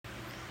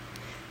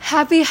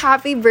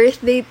Happy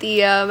birthday,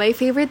 Tia. My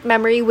favorite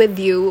memory with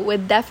you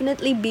would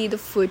definitely be the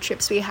food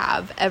trips we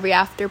have every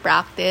after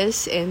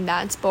practice in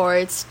dance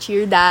sports,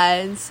 cheer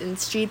dance, and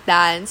street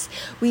dance.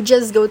 We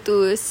just go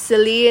to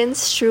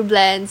Celine's, True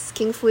Blends,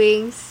 King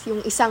Wings,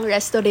 yung isang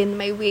resto rin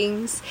may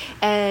wings,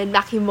 and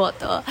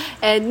Makimoto.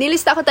 And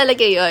nilista ko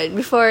talaga yon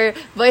before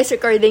voice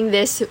recording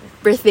this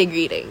birthday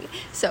greeting.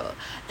 So,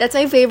 that's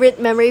my favorite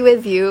memory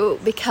with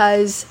you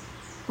because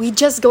we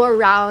just go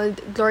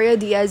around Gloria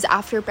Diaz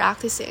after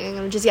practicing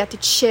and we just get to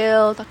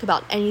chill, talk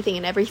about anything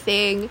and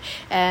everything,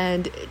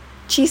 and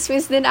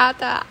chismis din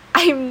ata.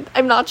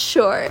 I'm not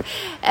sure.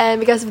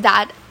 And because of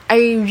that, I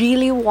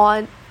really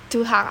want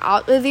to hang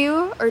out with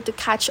you or to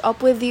catch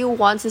up with you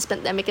once this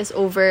pandemic is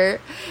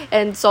over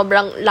and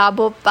sobrang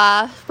labo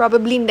pa,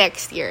 probably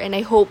next year. And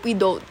I hope we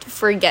don't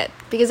forget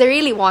because I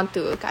really want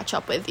to catch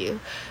up with you.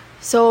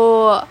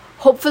 So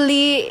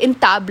hopefully in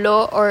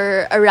Tablo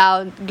or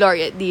around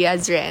Gloria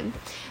Diaz rin.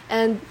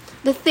 And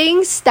the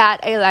things that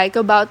I like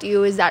about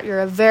you is that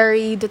you're a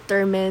very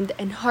determined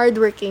and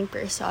hardworking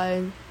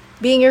person.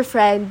 Being your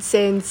friend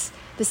since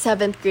the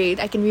 7th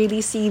grade, I can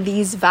really see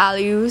these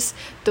values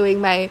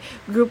doing my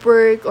group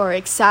work or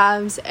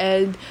exams,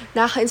 and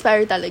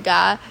nakaka-inspire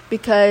talaga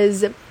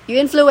because you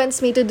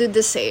influenced me to do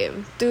the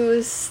same,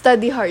 to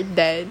study hard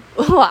then.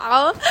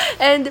 Wow!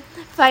 And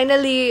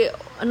finally,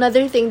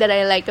 another thing that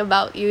I like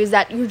about you is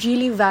that you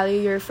really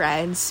value your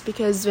friends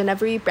because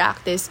whenever we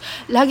practice,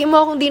 lagi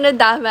mo akong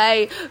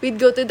dinadamay. We'd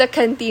go to the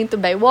canteen to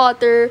buy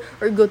water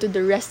or go to the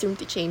restroom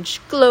to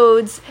change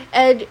clothes.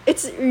 And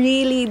it's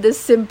really the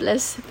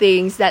simplest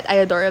things that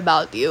I adore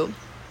about you.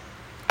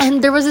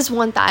 And there was this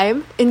one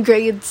time in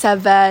grade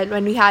 7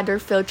 when we had our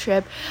field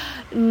trip.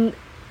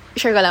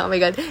 Share ko lang, oh my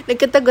God.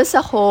 Nagkatagos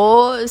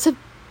ako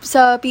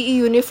sa PE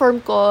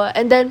uniform ko,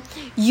 and then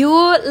you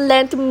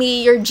lent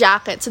me your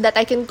jacket so that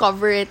I can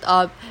cover it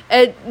up,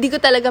 and di ko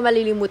talaga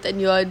malilimutan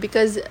yun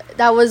because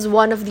that was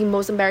one of the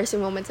most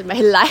embarrassing moments in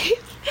my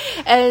life.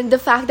 And the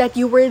fact that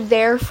you were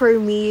there for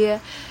me,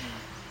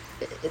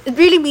 it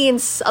really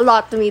means a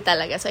lot to me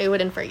talaga, so I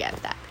wouldn't forget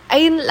that.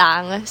 Ayun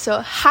lang. So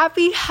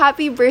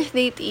happy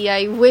birthday,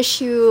 Tia. I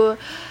wish you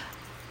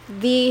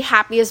the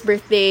happiest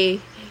birthday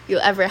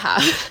you'll ever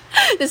have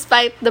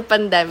despite the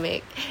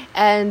pandemic.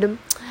 And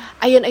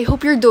ayun, I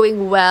hope you're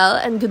doing well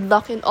and good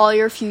luck in all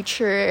your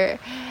future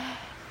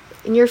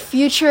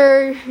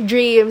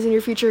dreams and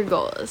your future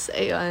goals.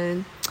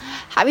 Ayun.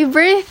 Happy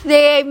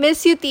birthday! I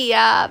miss you,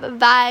 Tia.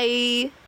 Bye-bye!